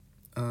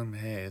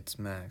Hey, it's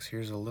Max.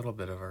 Here's a little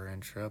bit of our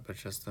intro, but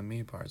just the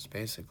me parts.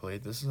 Basically,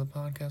 this is a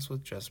podcast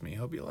with just me.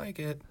 Hope you like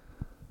it.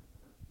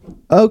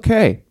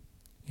 Okay,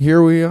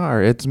 here we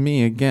are. It's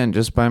me again,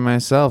 just by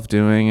myself,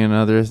 doing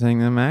another thing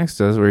that Max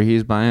does, where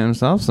he's by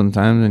himself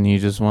sometimes and he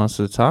just wants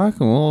to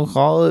talk, and we'll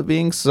call it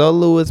being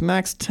solo with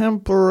Max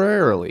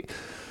temporarily.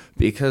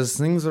 Because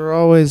things are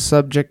always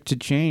subject to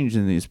change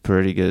in these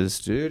pretty good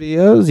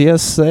studios.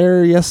 Yes,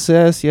 sir.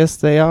 Yes,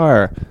 they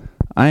are.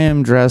 I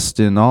am dressed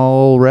in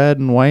all red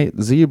and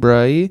white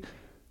zebra,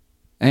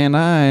 and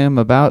I am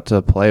about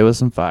to play with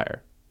some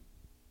fire.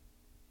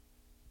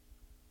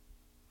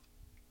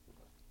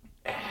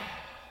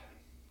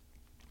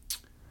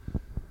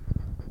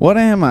 What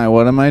am I?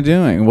 What am I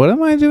doing? What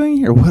am I doing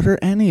here? What are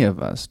any of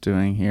us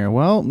doing here?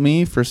 Well,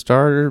 me, for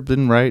starter,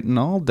 been writing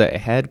all day.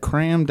 Head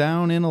crammed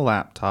down in a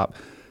laptop.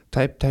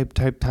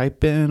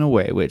 Typing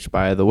away. Which,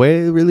 by the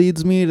way,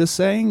 leads me to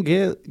saying,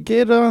 get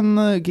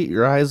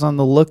your eyes on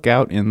the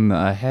lookout in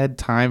the ahead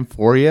time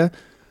for you.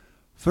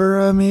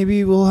 For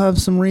maybe we'll have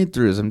some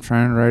read-throughs. I'm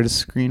trying to write a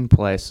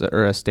screenplay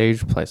or a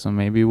stage play, so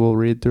maybe we'll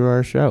read through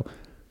our show.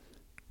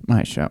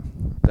 My show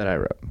that I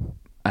wrote.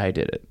 I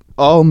did it.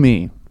 All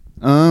me.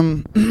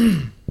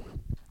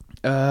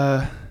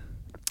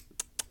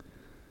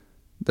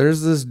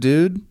 There's this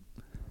dude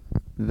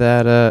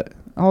that,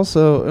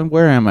 also,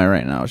 where am I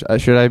right now?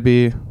 Should I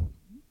be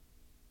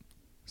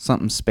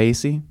something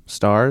spacey?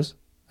 Stars?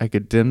 I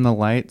could dim the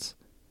lights.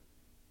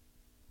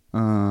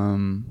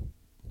 Dim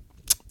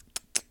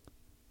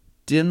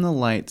the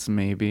lights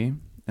maybe,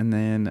 and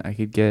then I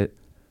could get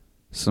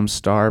some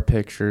star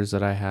pictures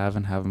that I have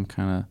and have them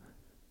kind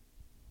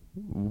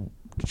of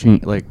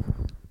like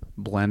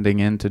blending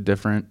into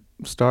different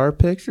star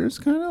pictures,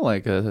 kind of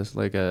like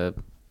a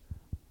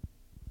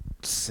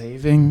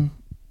saving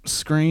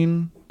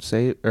screen,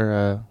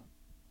 or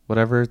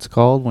whatever it's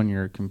called when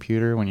your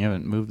computer, when you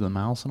haven't moved the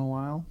mouse in a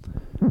while.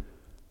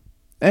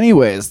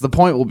 Anyways, the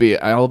point will be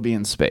I'll be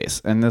in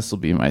space, and this will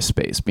be my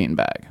space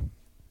beanbag.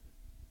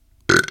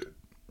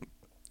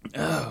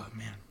 Oh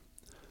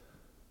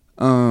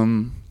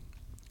man.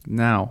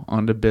 Now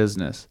on to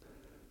business.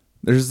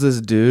 There's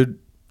this dude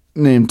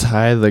named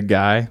Ty the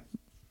Guy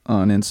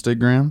on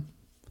Instagram,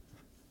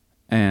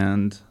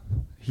 and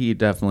he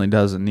definitely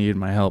doesn't need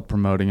my help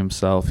promoting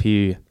himself.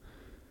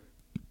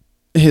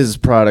 His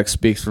product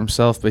speaks for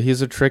himself, but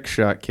he's a trick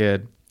shot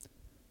kid.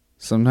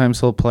 Sometimes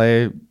he'll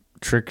play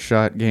trick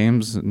shot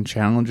games and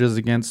challenges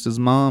against his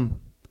mom.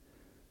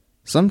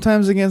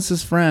 Sometimes against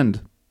his friend.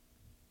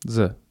 It's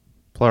a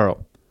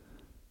plural.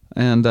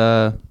 And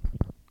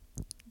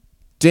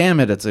damn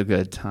it, it's a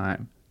good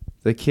time.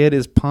 The kid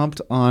is pumped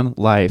on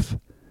life.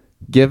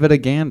 Give it a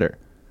gander.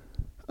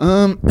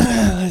 Let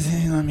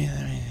me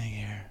think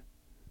here.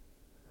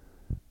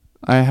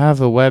 I have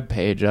a web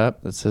page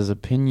up that says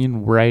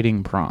opinion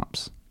writing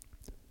prompts.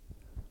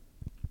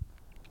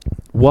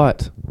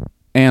 What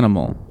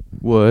animal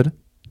would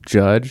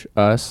judge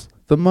us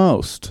the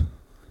most?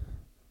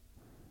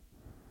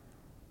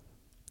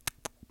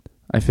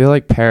 I feel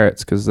like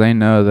parrots, because they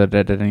know that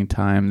at any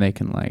time they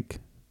can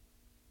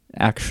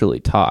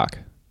actually talk.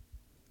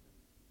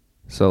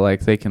 So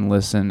they can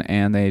listen,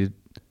 and they've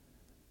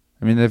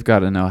got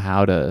to know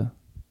how to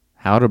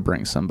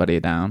bring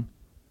somebody down.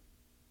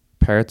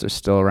 Parrots are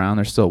still around.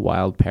 They're still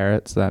wild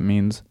parrots. That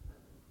means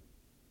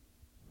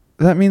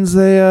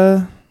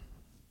they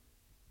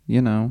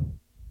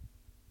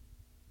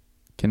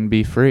can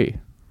be free.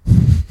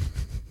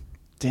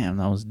 Damn,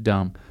 that was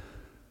dumb.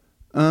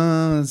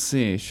 Let's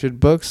see. Should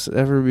books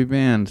ever be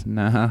banned?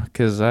 Nah,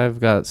 because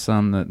I've got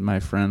some that my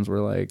friends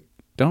were like,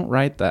 don't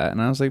write that.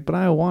 And I was like, but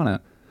I want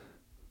it.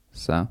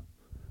 So,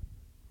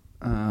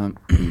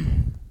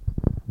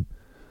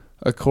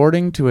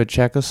 according to a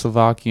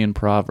Czechoslovakian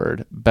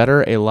proverb,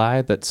 better a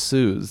lie that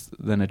soothes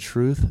than a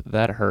truth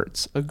that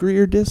hurts. Agree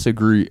or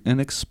disagree,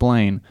 and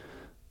explain.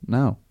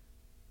 No.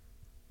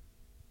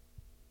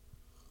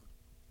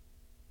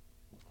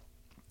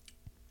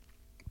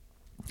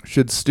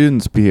 Should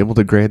students be able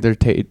to grade their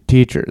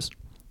teachers?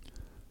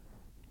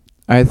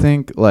 I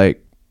think,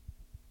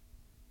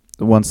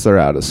 once they're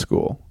out of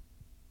school.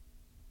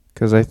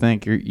 Because I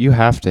think you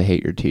have to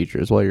hate your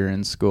teachers while you're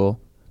in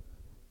school.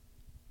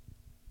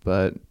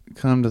 But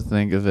come to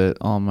think of it,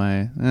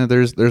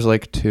 there's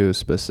two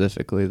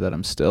specifically that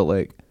I'm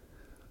still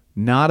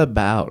not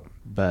about,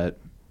 but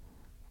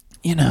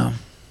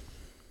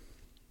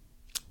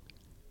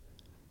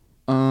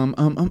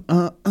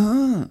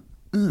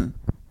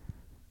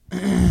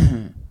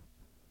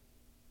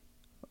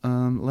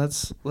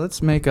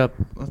let's make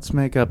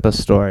up a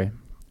story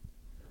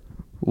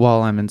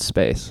while I'm in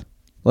space.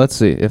 Let's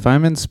see, if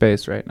I'm in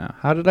space right now,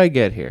 how did I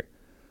get here?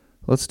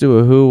 Let's do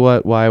a who,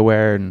 what, why,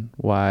 where, and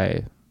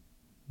why,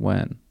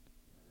 when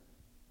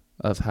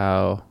of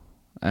how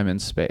I'm in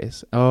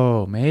space.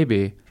 Oh,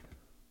 maybe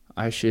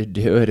I should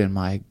do it in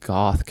my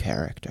goth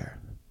character.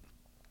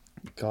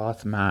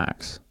 Goth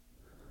Max.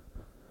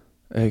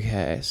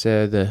 Okay,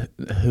 so the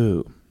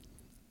who.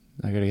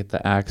 I gotta get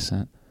the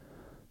accent.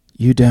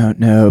 You don't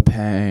know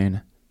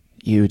pain.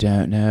 You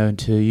don't know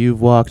until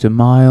you've walked a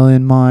mile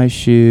in my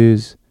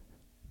shoes.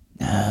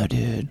 No,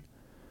 dude.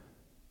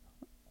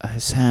 I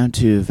sound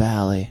too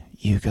valley.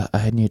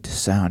 I need to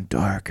sound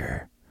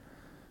darker.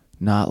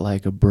 Not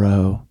like a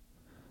bro.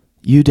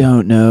 You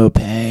don't know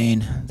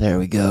pain. There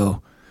we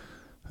go.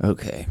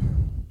 Okay.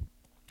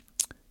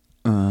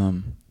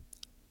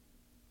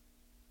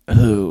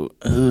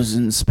 Who's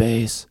in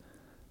space?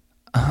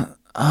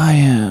 I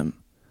am.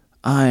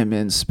 I'm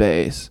in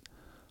space.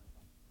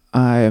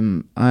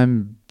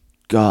 I'm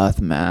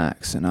Goth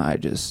Max, and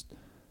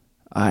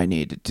I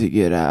needed to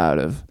get out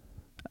of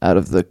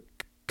the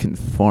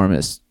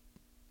conformist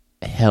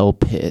hell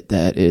pit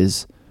that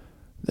is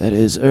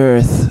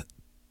Earth,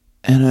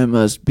 and I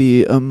must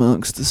be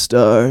amongst the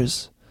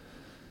stars,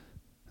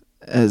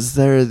 as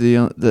they're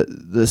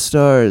the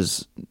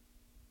stars.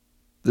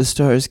 The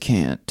stars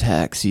can't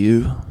tax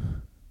you.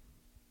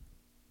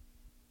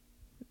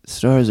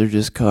 Stars are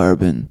just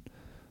carbon,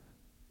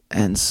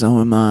 and so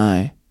am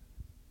I.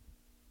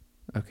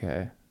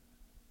 Okay.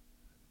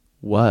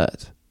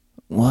 What?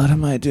 What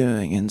am I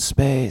doing in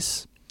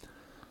space?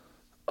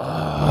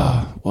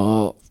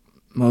 Well,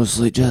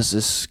 mostly just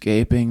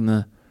escaping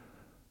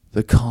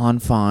the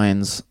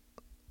confines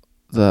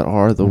that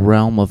are the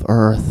realm of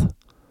Earth.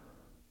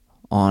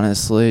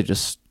 Honestly,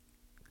 just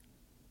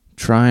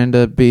trying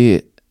to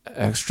be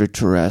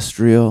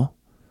extraterrestrial.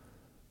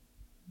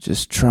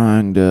 Just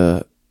trying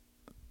to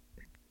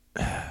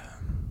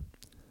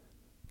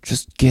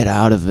just get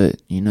out of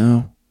it, you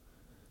know?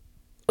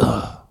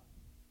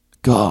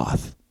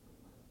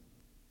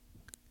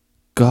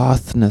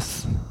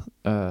 Gothness.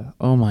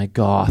 Oh my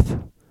goth.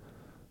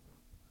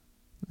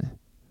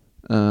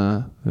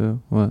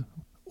 Who? What?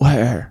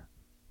 Where?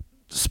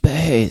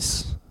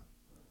 Space.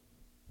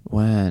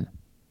 When?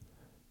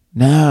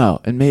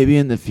 Now, and maybe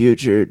in the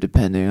future,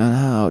 depending on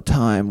how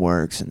time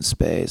works in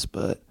space,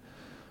 but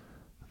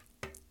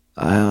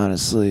I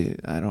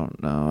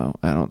don't know.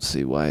 I don't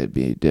see why it'd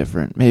be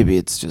different. Maybe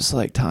it's just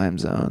like time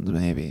zones,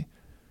 maybe.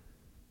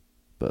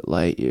 But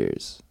light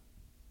years.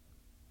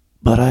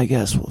 But I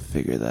guess we'll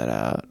figure that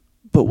out.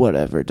 But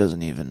whatever, it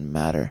doesn't even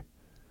matter.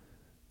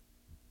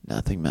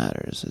 Nothing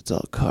matters. It's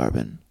all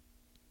carbon.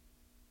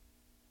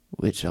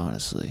 Which,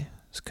 honestly,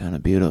 is kind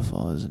of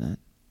beautiful, isn't it?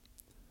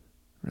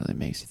 Really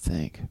makes you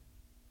think.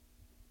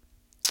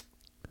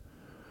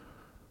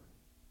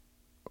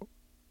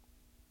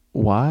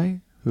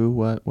 Why? Who,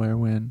 what, where,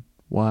 when?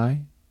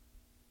 Why?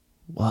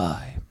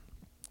 Why?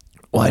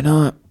 Why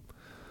not?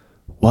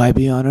 Why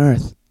be on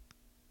Earth?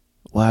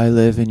 Why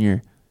live in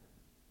your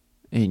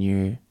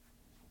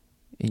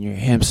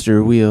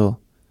hamster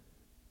wheel,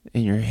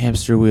 in your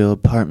hamster wheel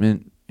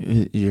apartment,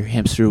 your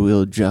hamster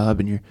wheel job,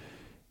 and your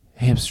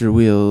hamster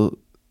wheel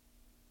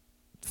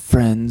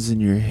friends,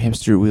 and your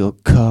hamster wheel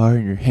car,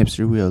 and your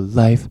hamster wheel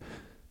life?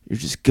 You're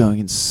just going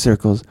in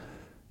circles,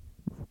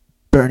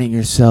 burning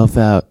yourself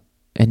out,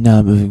 and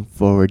not moving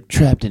forward,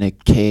 trapped in a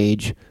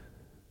cage.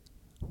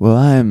 Well,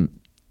 I'm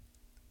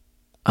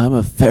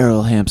a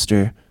feral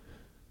hamster,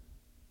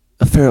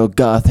 a feral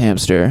goth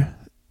hamster,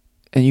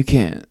 and you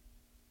can't,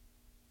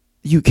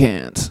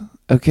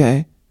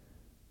 okay?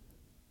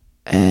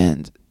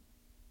 And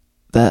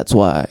that's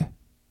why.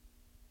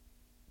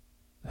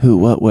 Who,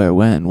 what, where,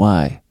 when,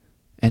 why,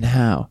 and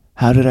how.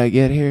 How did I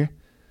get here?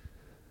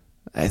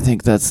 I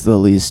think that's the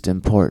least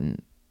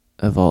important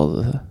of all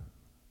the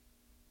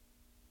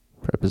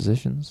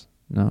prepositions.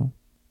 No.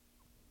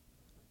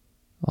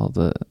 All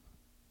the,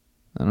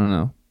 I don't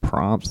know,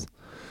 prompts.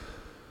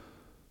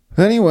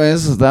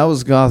 Anyways, that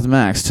was Goth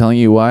Max telling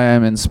you why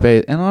I'm in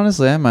space. And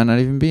honestly, I might not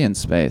even be in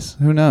space.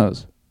 Who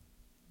knows?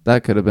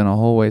 That could have been a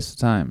whole waste of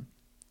time.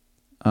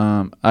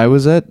 I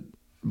was at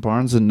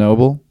Barnes &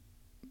 Noble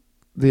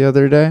the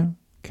other day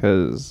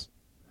because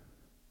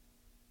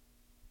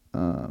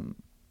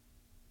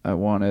I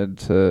wanted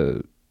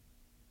to,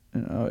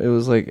 it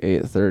was like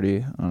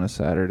 8:30 on a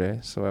Saturday,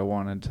 so I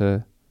wanted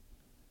to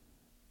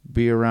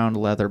be around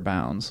leather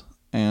bounds.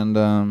 And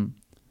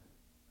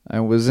I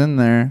was in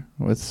there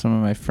with some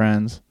of my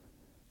friends,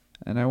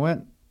 and I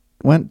went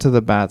to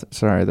the bathroom.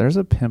 Sorry, there's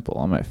a pimple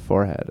on my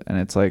forehead, and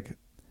it's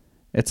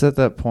at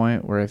that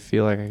point where I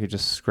feel like I could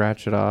just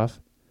scratch it off.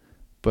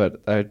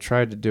 But I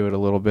tried to do it a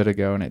little bit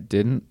ago, and it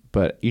didn't.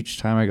 But each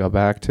time I go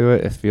back to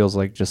it, it feels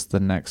like just the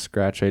next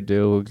scratch I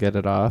do will get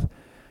it off,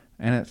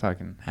 and it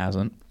fucking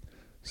hasn't.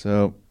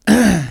 So,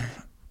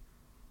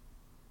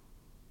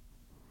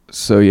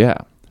 so yeah.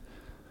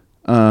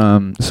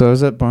 So I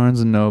was at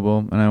Barnes & Noble,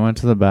 and I went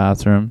to the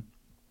bathroom,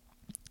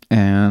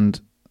 and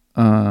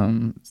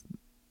I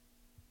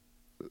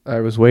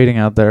was waiting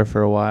out there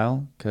for a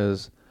while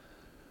because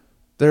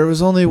there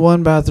was only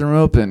one bathroom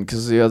open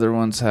because the other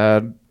ones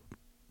had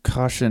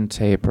caution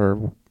tape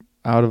or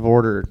out of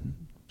order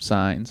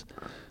signs.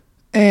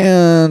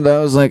 And I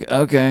was like,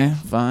 okay,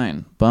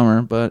 fine,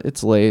 bummer, but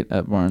it's late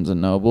at Barnes &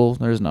 Noble.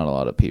 There's not a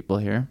lot of people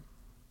here.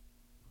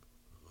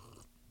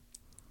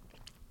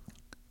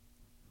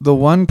 The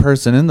one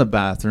person in the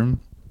bathroom,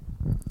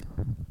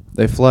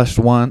 they flushed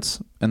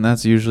once, and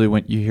that's usually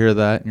when you hear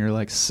that and you're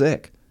like,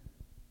 sick.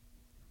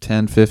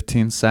 10,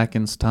 15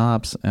 seconds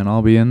tops, and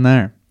I'll be in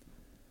there.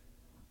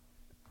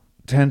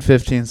 10,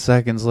 15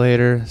 seconds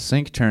later,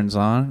 sink turns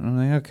on. I'm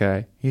like,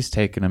 okay, he's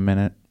taking a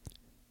minute.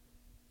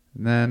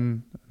 And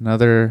then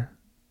another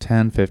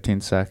 10,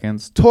 15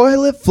 seconds.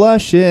 Toilet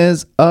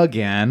flushes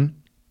again.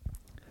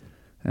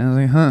 And I was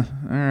like, huh,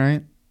 all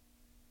right.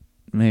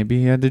 Maybe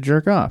he had to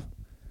jerk off.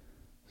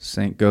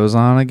 Sink goes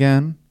on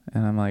again.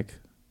 And I'm like,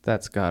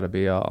 that's got to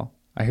be all.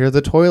 I hear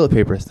the toilet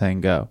paper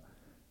thing go.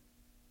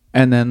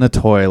 And then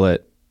the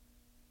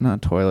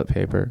not toilet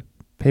paper,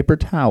 paper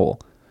towel.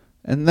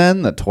 And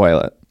then the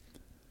toilet.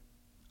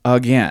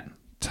 Again,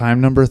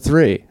 time number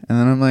 3. And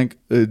then I'm like,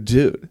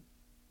 dude,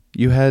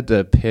 you had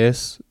to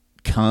piss,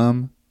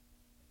 cum,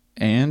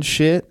 and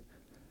shit.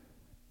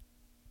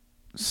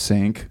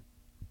 Sink,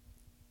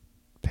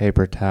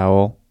 paper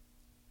towel,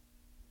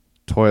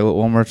 toilet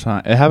one more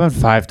time. It happened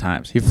 5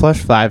 times. He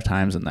flushed 5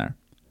 times in there.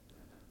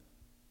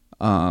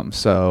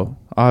 So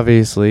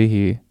obviously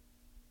he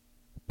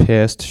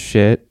pissed,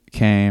 shit,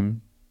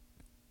 came,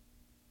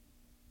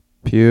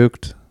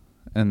 puked,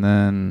 and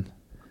then,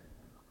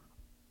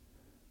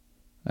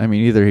 I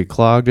mean, either he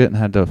clogged it and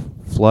had to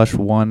flush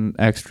one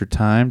extra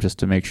time just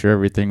to make sure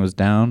everything was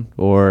down,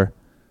 or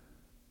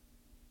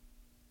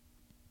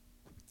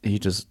he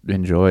just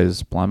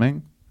enjoys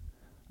plumbing.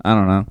 I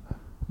don't know.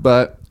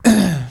 But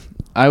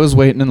I was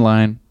waiting in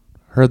line,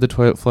 heard the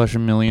toilet flush a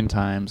million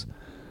times,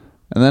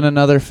 and then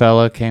another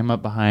fella came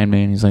up behind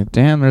me and he's like,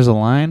 damn, there's a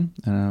line?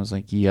 And I was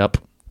like, yep.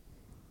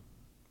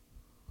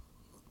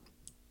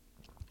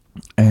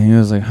 And he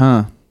was like,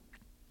 huh,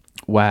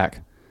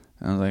 whack.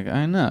 I was like,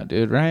 I know,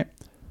 dude, right?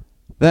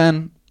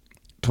 Then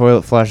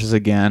toilet flushes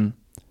again,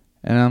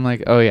 and I'm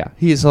like, oh yeah,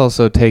 he's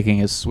also taking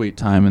his sweet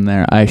time in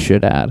there, I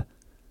should add.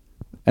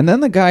 And then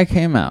the guy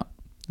came out,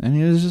 and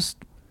he was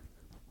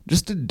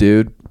just a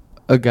dude,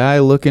 a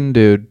guy-looking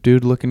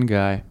dude-looking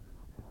guy.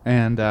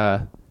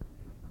 And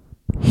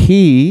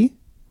he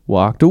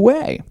walked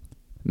away.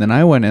 Then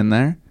I went in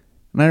there,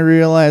 and I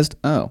realized,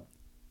 oh,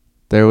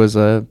 there was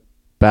a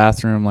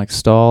bathroom, like,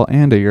 stall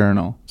and a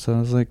urinal. So I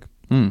was like,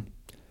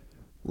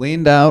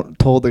 Leaned out,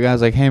 told the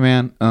guys, like, hey,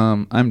 man,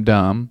 I'm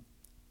dumb.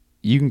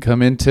 You can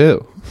come in,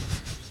 too.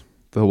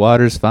 The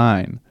water's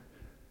fine.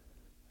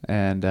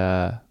 And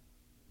I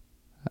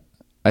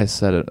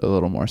said it a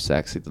little more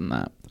sexy than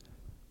that.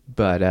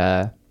 But,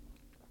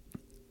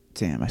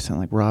 damn, I sound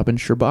like Robin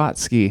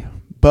Scherbatsky.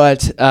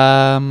 But,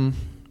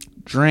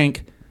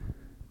 drink.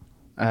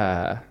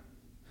 All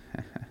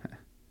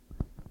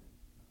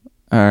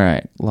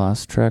right,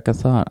 lost track of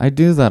thought. I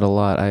do that a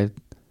lot. I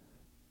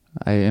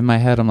in my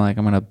head, I'm like,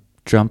 I'm going to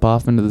jump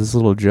off into this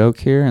little joke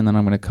here, and then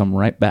I'm going to come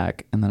right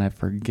back. And then I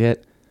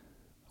forget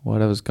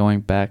what I was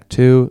going back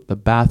to. The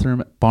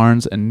bathroom at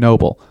Barnes and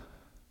Noble.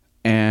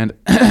 And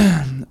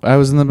I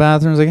was in the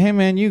bathroom. I was like, hey,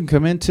 man, you can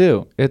come in,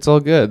 too. It's all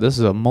good. This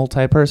is a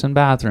multi-person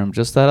bathroom.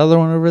 Just that other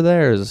one over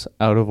there is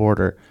out of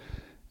order.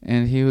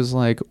 And he was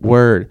like,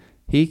 word.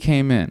 He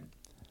came in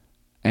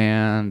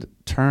and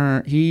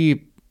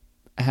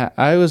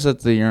I was at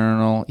the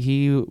urinal.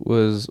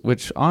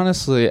 Which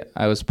honestly,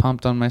 I was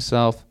pumped on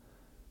myself.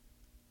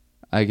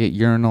 I get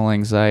urinal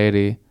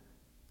anxiety.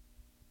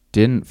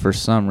 Didn't for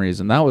some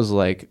reason. That was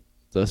like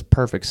the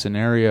perfect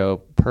scenario,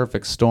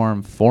 perfect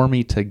storm for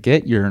me to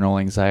get urinal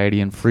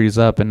anxiety and freeze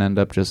up and end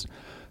up just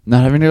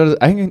not having to go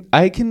to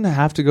I can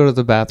have to go to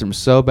the bathroom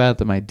so bad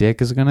that my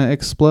dick is going to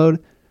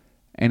explode.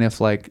 And if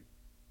like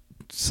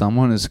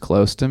someone is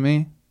close to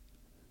me,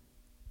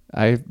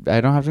 I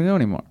don't have to go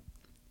anymore.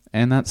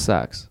 And that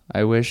sucks.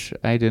 I wish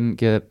I didn't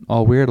get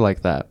all weird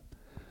like that.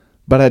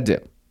 But I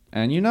did.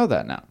 And you know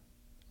that now.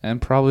 And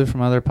probably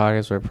from other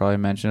podcasts where I probably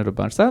mentioned it a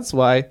bunch. That's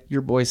why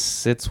your boy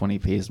sits when he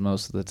pees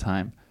most of the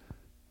time.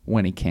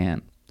 When he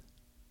can.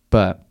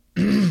 But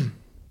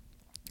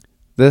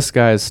this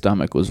guy's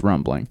stomach was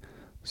rumbling.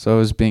 So I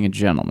was being a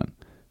gentleman.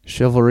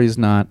 Chivalry's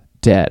not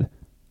dead.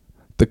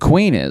 The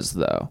queen is,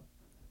 though.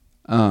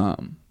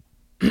 And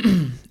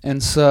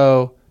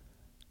so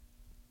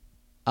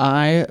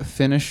I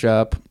finish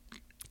up,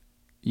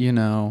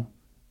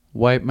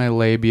 wipe my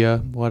labia,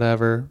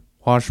 whatever,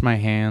 wash my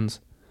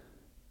hands.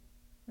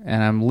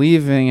 And I'm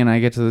leaving, and I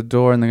get to the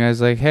door, and the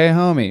guy's like, hey,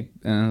 homie.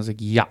 And I was like,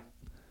 yeah.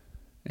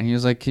 And he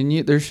was like,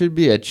 there should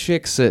be a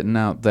chick sitting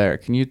out there.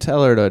 Can you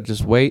tell her to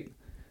just wait?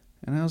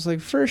 And I was like,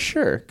 for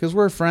sure, because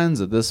we're friends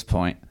at this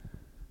point.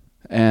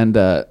 And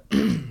I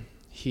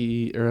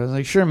was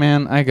like, sure,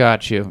 man, I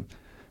got you.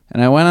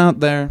 And I went out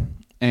there,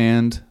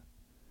 and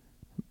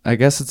I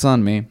guess it's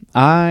on me.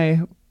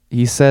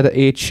 He said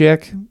a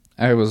chick.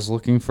 I was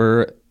looking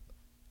for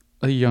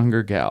a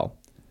younger gal.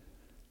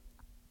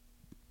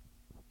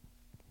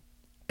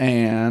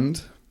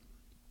 And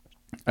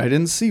I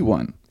didn't see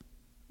one.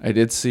 I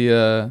did see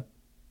a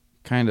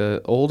kind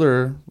of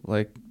older,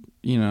 like,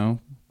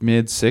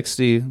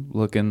 mid-60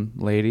 looking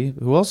lady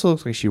who also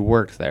looks like she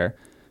worked there.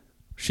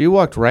 She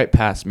walked right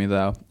past me,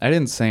 though. I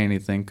didn't say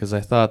anything because I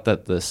thought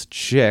that this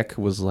chick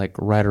was, like,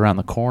 right around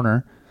the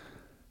corner.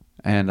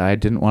 And I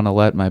didn't want to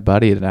let my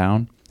buddy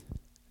down.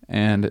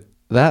 And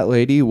that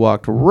lady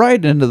walked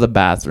right into the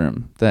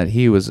bathroom that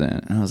he was in.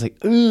 And I was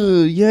like,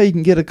 ooh, yeah, you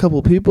can get a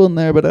couple people in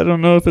there, but I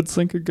don't know if it's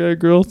like a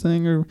guy-girl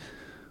thing or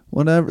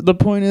whatever. The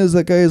point is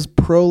that guy is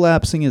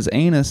prolapsing his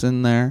anus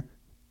in there.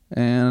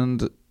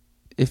 And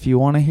if you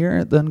want to hear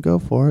it, then go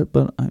for it,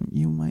 but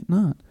you might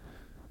not.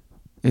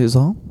 Is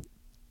all.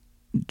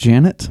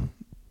 Janet.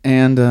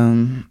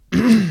 And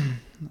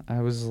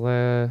I was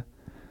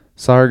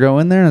saw her go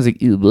in there, and I was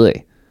like, ew,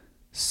 boy.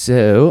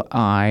 So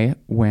I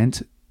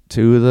went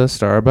to the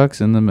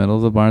Starbucks in the middle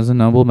of the Barnes &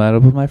 Noble, met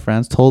up with my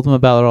friends, told them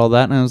about all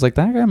that, and I was like,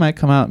 that guy might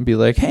come out and be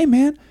like, hey,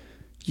 man,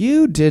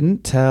 you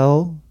didn't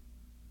tell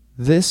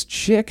this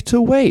chick to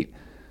wait.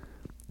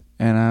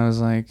 And I was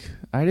like,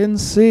 I didn't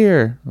see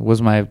her,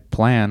 was my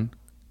plan,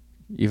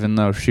 even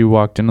though she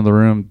walked into the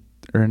room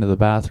or into the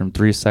bathroom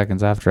 3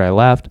 seconds after I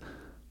left.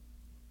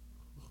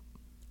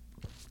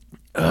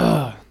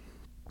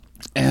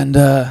 And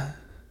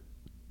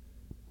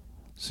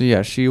so yeah,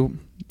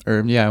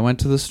 I went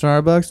to the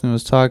Starbucks and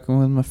was talking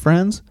with my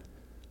friends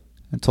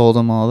and told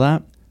them all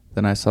that.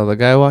 Then I saw the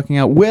guy walking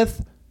out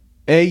with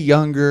a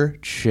younger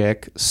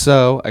chick.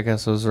 So I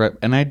guess I was right.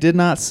 And I did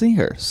not see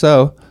her.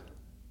 So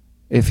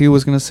if he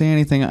was going to say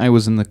anything, I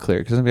was in the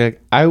clear. Because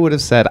I would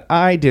have said,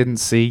 I didn't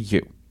see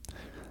you.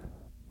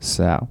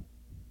 So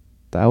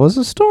that was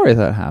a story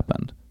that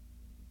happened.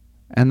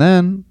 And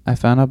then I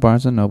found out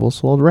Barnes & Noble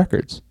sold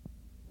records.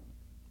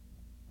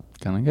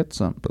 Gonna get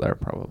some there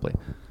probably.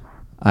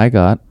 I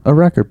got a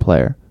record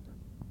player.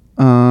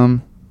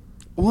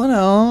 What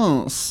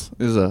else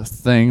is a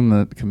thing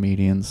that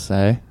comedians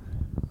say?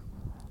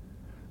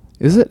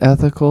 Is it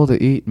ethical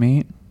to eat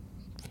meat?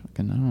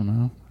 Fucking, I don't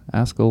know.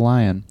 Ask a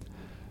lion.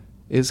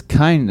 Is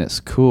kindness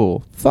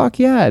cool? Fuck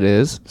yeah, it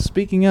is.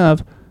 Speaking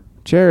of,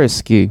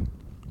 Cherokee.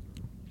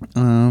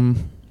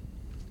 I'm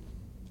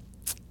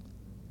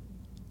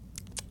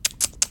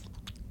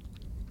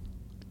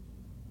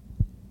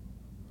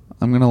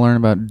going to learn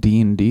about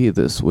D&D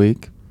this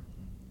week.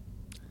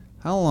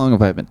 How long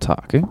have I been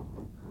talking?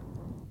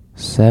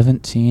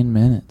 17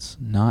 minutes.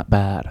 Not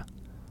bad.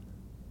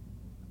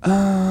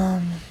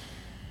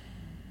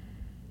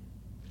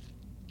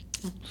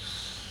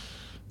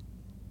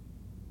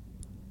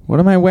 What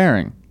am I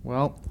wearing?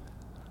 Well,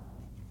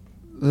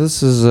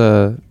 this is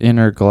a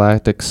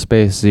intergalactic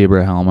space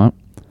zebra helmet.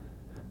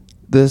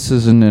 This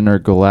is an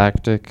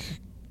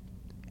intergalactic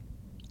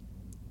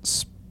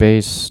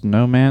space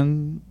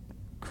snowman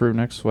crew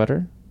neck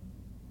sweater.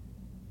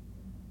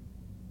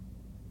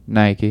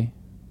 Nike.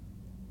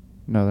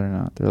 No, they're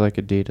not. They're like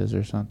Adidas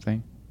or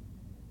something.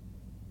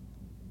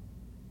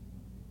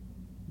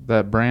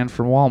 That brand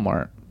from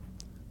Walmart.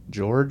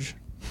 George?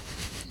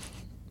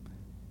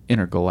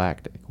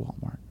 Intergalactic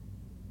Walmart.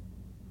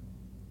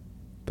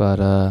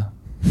 But,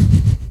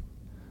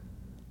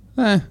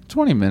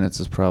 20 minutes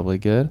is probably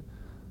good.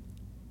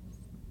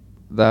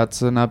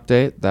 That's an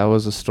update. That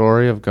was a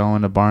story of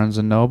going to Barnes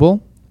 &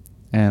 Noble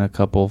and a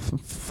couple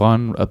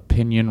fun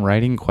opinion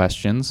writing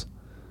questions.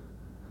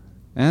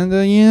 And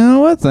you know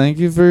what? Thank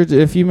you for,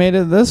 if you made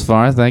it this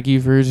far, thank you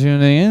for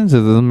tuning in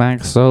to the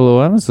Max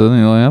solo episode.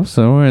 The only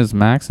episode where it's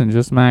Max and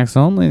just Max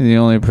only. The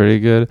only pretty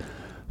good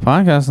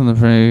podcast on the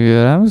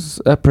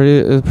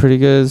pretty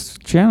good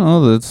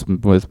channel that's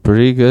with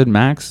pretty good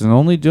Max and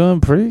only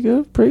doing pretty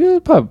good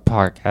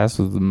podcast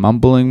with the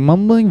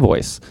mumbling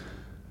voice.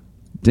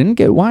 Didn't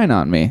get wine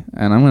on me,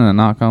 and I'm gonna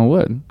knock on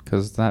wood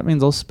because that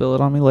means I'll spill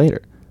it on me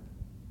later.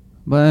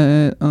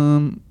 But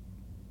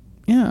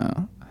yeah,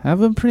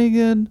 have a pretty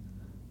good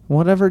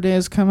whatever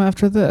days come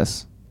after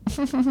this.